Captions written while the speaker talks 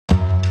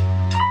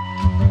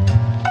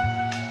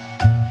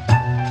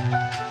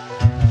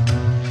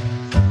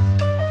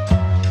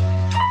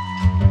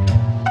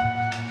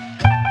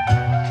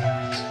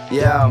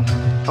Yeah,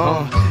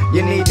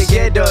 you need to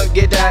get up,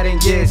 get out and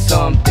get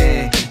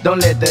something. Don't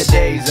let the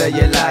days of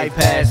your life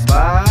pass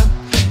by.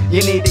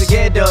 You need to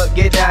get up,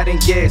 get out and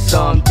get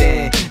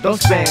something. Don't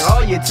spend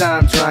all your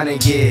time trying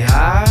to get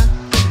high.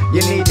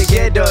 You need to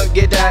get up,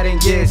 get out and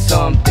get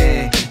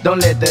something. Don't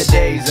let the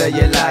days of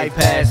your life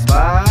pass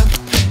by.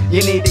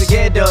 You need to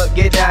get up,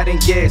 get out and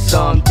get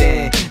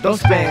something. Don't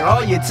spend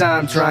all your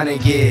time trying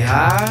to get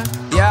high.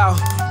 Yo,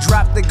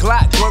 drop the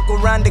Glock, work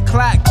around the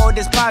clock. All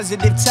this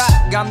positive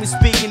talk got me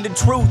speaking the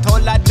truth.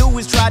 All I do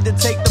is try to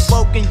take the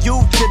broken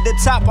youth to the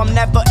top. I'm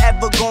never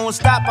ever gonna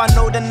stop. I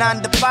know the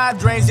 9 to 5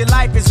 drains your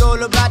life. It's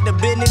all about the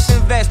business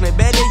investment.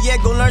 Better yet,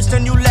 go learn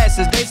some new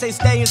lessons. They say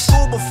stay in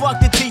school, but fuck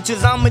the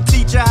teachers. I'm a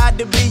teacher, how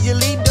to be your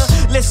leader.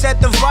 Let's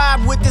set the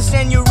vibe with the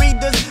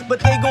senoritas,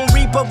 but they gon'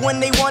 reap up when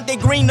they want their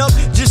green up.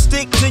 Just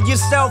stick to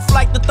yourself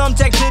like the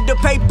thumbtack to the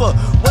paper.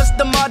 What's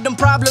the modern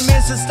problem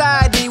in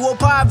society? Well,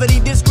 poverty,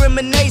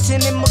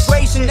 discrimination,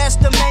 immigration, that's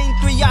the main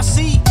 3 I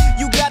see.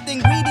 You got the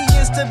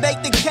ingredients to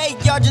bake the cake,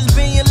 y'all just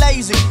being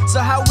lazy. So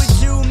how would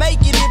you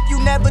make it if you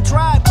never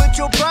tried? Put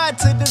your pride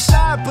to the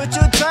side, put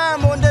your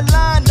time on the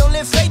line. Don't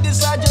let fate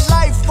decide your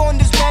life on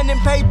this pen and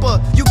paper.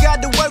 You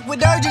got to work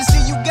with urgency,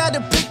 you got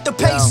to pick the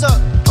pace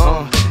up.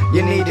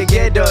 You need to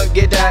get up,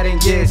 get out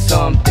and get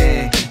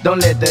something. Don't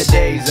let the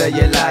days of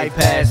your life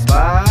pass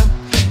by.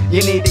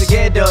 You need to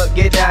get up,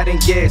 get out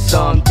and get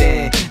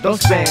something. Don't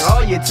spend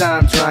all your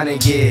time trying to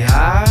get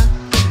high.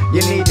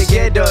 You need to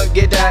get up,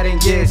 get out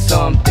and get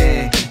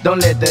something. Don't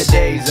let the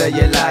days of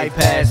your life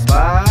pass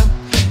by.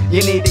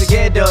 You need to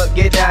get up,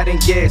 get out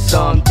and get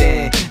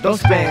something. Don't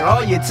spend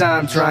all your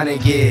time trying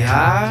to get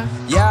high.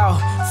 Yo,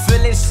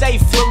 feeling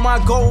safe with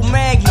my gold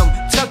magnum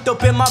tucked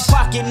up in my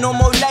pocket, no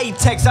more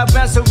latex. I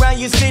bounce around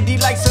your city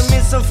like some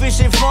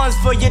insufficient funds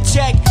for your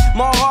check.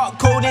 My heart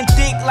cold and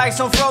thick like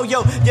some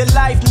froyo. Your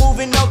life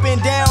moving up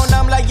and down.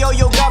 I'm like, yo,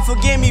 God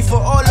forgive me for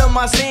all of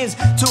my sins.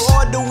 To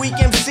all the weak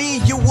MC,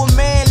 you a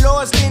man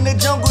lost in the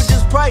jungle,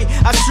 just pray.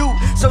 I shoot,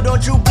 so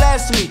don't you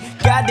blast me.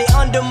 Got it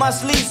under my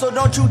sleeve, so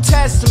don't you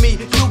test me.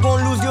 You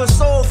gon' lose your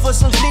soul for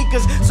some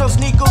sneakers, so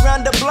sneak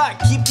around the block.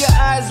 Keep your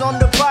eyes on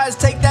the prize,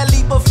 take that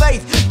leap of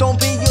faith. Don't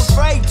be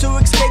afraid to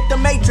escape the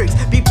matrix.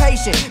 Be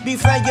patient, be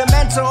fair, your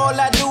mentor. All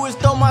I do is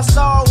throw my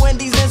sorrow in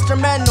these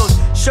instrumentals.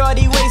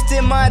 Shorty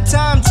wasting my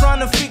time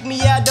trying to freak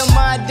me out of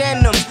my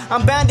denims.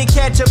 I'm bound to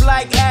catch up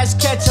like Ash,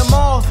 catch 'em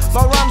all.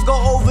 My rhymes go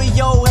over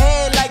your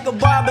head like a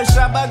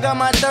barbershop. I got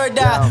my third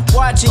eye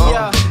watching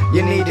ya.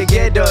 You need to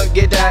get up,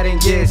 get out and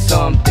get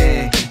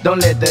something. Don't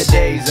let the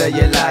days of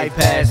your life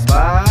pass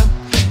by.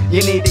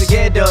 You need to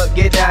get up,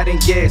 get out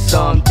and get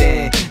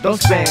something.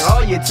 Don't spend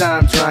all your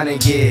time trying to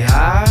get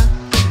high.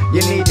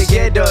 You need to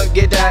get up,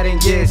 get out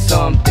and get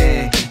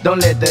something. Don't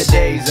let the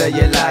days of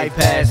your life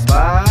pass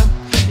by.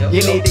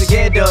 You need to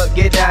get up,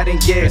 get out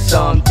and get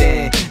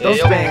something. Don't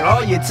spend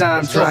all your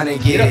time trying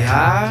to get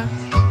high.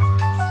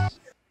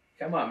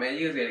 Come on, man.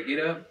 You guys gotta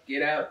get up,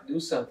 get out, do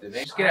something,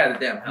 man. Just get out of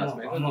the damn house,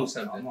 man. Go do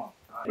something.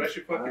 Brush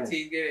your fucking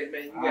teeth, get it,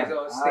 man. You guys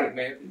all stink,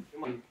 man.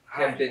 Come on.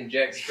 Captain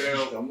Jack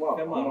Sparrow. Come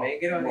on, man.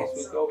 Get on this.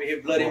 Let's go over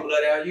here. Blood in,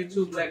 blood out. You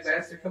too, black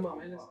bastard. Come on,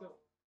 man. Let's go.